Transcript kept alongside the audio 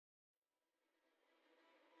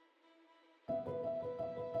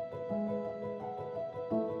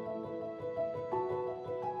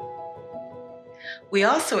We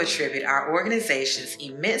also attribute our organization's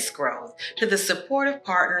immense growth to the supportive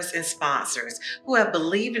partners and sponsors who have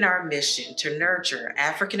believed in our mission to nurture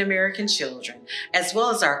African American children, as well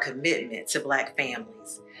as our commitment to Black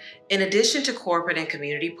families. In addition to corporate and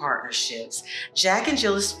community partnerships, Jack and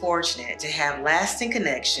Jill is fortunate to have lasting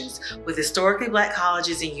connections with historically Black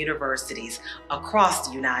colleges and universities across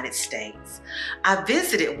the United States. I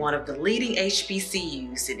visited one of the leading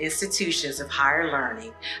HBCUs and institutions of higher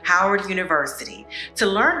learning, Howard University, to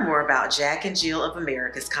learn more about Jack and Jill of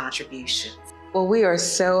America's contributions. Well, we are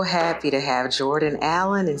so happy to have Jordan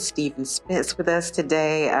Allen and Stephen Spence with us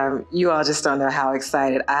today. You all just don't know how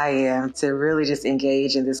excited I am to really just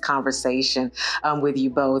engage in this conversation with you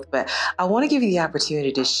both. But I want to give you the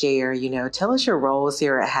opportunity to share, tell us your roles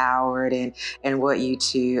here at Howard and what you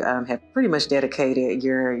two have pretty much dedicated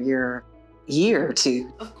your year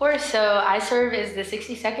to. Of course. So I serve as the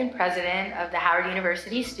 62nd president of the Howard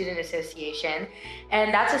University Student Association,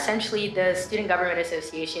 and that's essentially the student government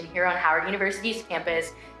association here on Howard University's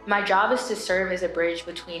campus. My job is to serve as a bridge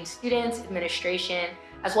between students, administration,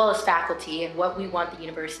 as well as faculty, and what we want the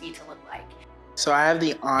university to look like. So I have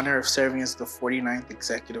the honor of serving as the 49th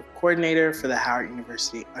Executive Coordinator for the Howard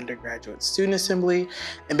University Undergraduate Student Assembly.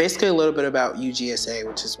 And basically a little bit about UGSA,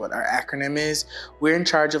 which is what our acronym is. We're in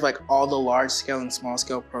charge of all the large scale and small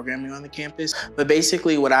scale programming on the campus. But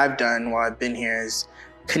basically what I've done while I've been here is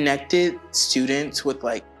connected students with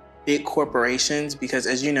big corporations, because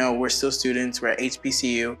as you know, we're still students, we're at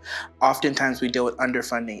HBCU. Oftentimes we deal with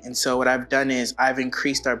underfunding. And so what I've done is I've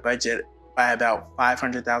increased our budget by about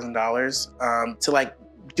 $500,000 to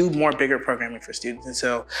do more bigger programming for students. And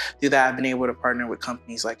so through that, I've been able to partner with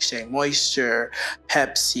companies like Shea Moisture,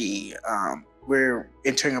 Pepsi. We're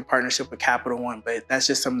entering a partnership with Capital One, but that's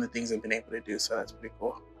just some of the things I've been able to do. So that's pretty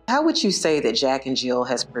cool. How would you say that Jack and Jill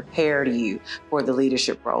has prepared you for the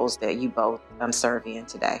leadership roles that you both serve in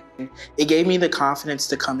today? It gave me the confidence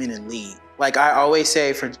to come in and lead. I always say,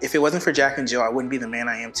 if it wasn't for Jack and Jill, I wouldn't be the man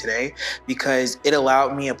I am today, because it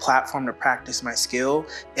allowed me a platform to practice my skill.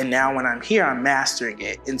 And now when I'm here, I'm mastering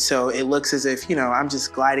it. And so it looks as if, I'm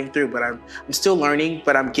just gliding through, but I'm still learning,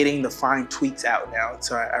 but I'm getting the fine tweaks out now.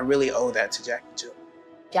 So I really owe that to Jack and Jill.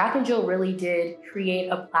 Jack and Jill really did create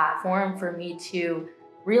a platform for me to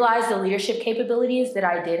realize the leadership capabilities that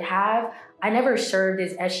I did have. I never served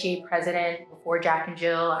as SGA president before Jack and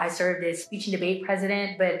Jill. I served as speech and debate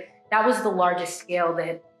president, but that was the largest scale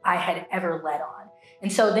that I had ever led on. And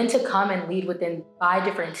so then to come and lead within 5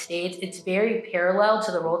 different states, it's very parallel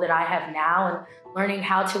to the role that I have now, and learning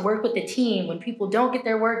how to work with the team when people don't get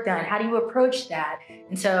their work done. How do you approach that?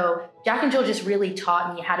 And so Jack and Jill just really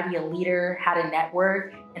taught me how to be a leader, how to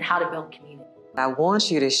network, and how to build community. I want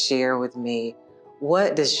you to share with me,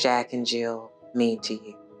 what does Jack and Jill mean to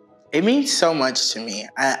you? It means so much to me.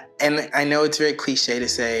 And I know it's very cliche to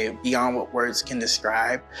say beyond what words can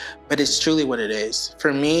describe, but it's truly what it is.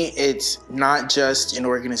 For me, it's not just an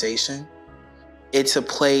organization. It's a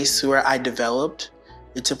place where I developed.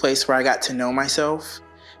 It's a place where I got to know myself.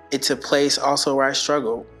 It's a place also where I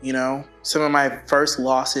struggled. Some of my first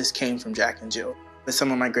losses came from Jack and Jill, but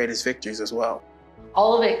some of my greatest victories as well.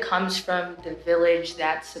 All of it comes from the village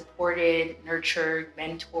that supported, nurtured,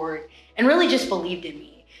 mentored, and really just believed in me.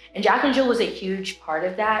 And Jack and Jill was a huge part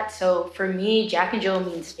of that. So for me, Jack and Jill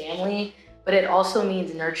means family, but it also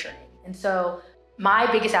means nurturing. And so my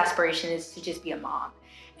biggest aspiration is to just be a mom.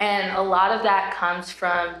 And a lot of that comes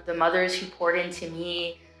from the mothers who poured into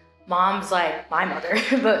me, moms like my mother,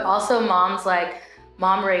 but also moms like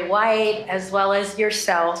Mom Ray White, as well as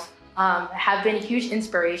yourself, have been huge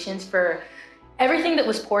inspirations for everything that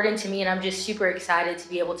was poured into me, and I'm just super excited to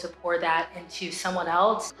be able to pour that into someone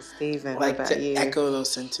else. Stephen, what about you? Echo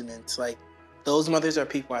those sentiments, those mothers are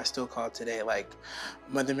people I still call today,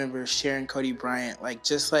 mother member Sharon Cody Bryant,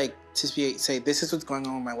 to say, this is what's going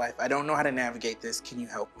on in my life. I don't know how to navigate this. Can you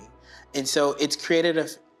help me? And so it's created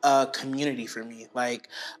a community for me,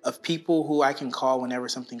 of people who I can call whenever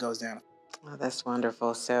something goes down. Oh, that's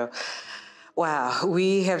wonderful. So, wow,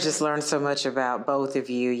 we have just learned so much about both of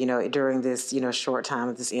you, during this, short time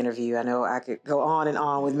of this interview. I know I could go on and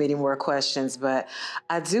on with many more questions, but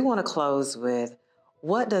I do want to close with,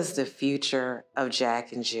 what does the future of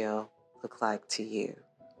Jack and Jill look like to you?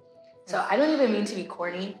 So I don't even mean to be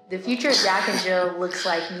corny. The future of Jack and Jill looks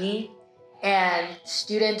like me and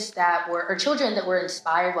students or children that were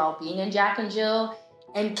inspired while being in Jack and Jill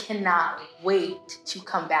and cannot wait to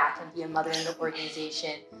come back and be a mother in the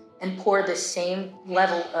organization and pour the same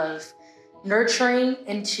level of nurturing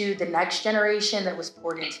into the next generation that was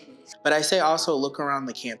poured into me. But I say also look around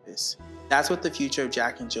the campus. That's what the future of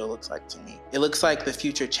Jack and Jill looks like to me. It looks like the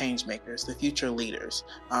future change makers, the future leaders.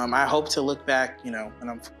 I hope to look back, you know, when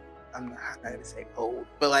I'm not going to say old,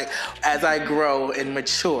 but like as I grow and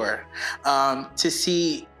mature, to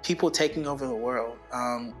see people taking over the world.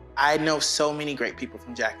 I know so many great people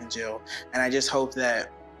from Jack and Jill, and I just hope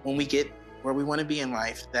that when we get where we want to be in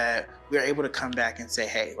life, that we're able to come back and say,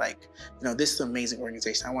 hey, like, you know, this is an amazing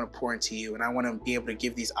organization. I want to pour into you, and I want to be able to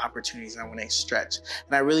give these opportunities, and I want to stretch.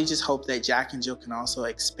 And I really just hope that Jack and Jill can also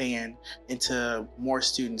expand into more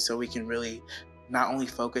students, so we can really not only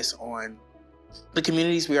focus on the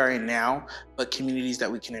communities we are in now, but communities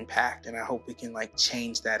that we can impact. And I hope we can like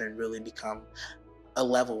change that and really become a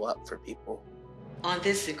level up for people. On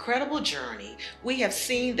this incredible journey, we have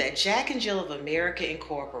seen that Jack and Jill of America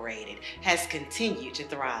Incorporated has continued to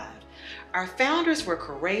thrive. Our founders were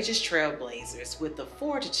courageous trailblazers with the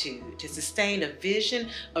fortitude to sustain a vision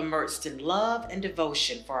immersed in love and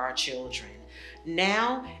devotion for our children.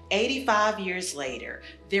 Now, 85 years later,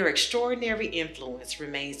 their extraordinary influence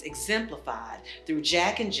remains exemplified through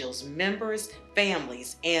Jack and Jill's members,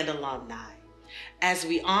 families, and alumni. As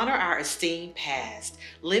we honor our esteemed past,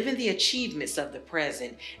 live in the achievements of the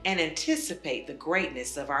present, and anticipate the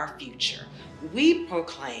greatness of our future, we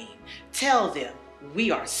proclaim, tell them we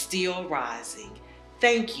are still rising.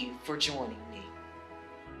 Thank you for joining me.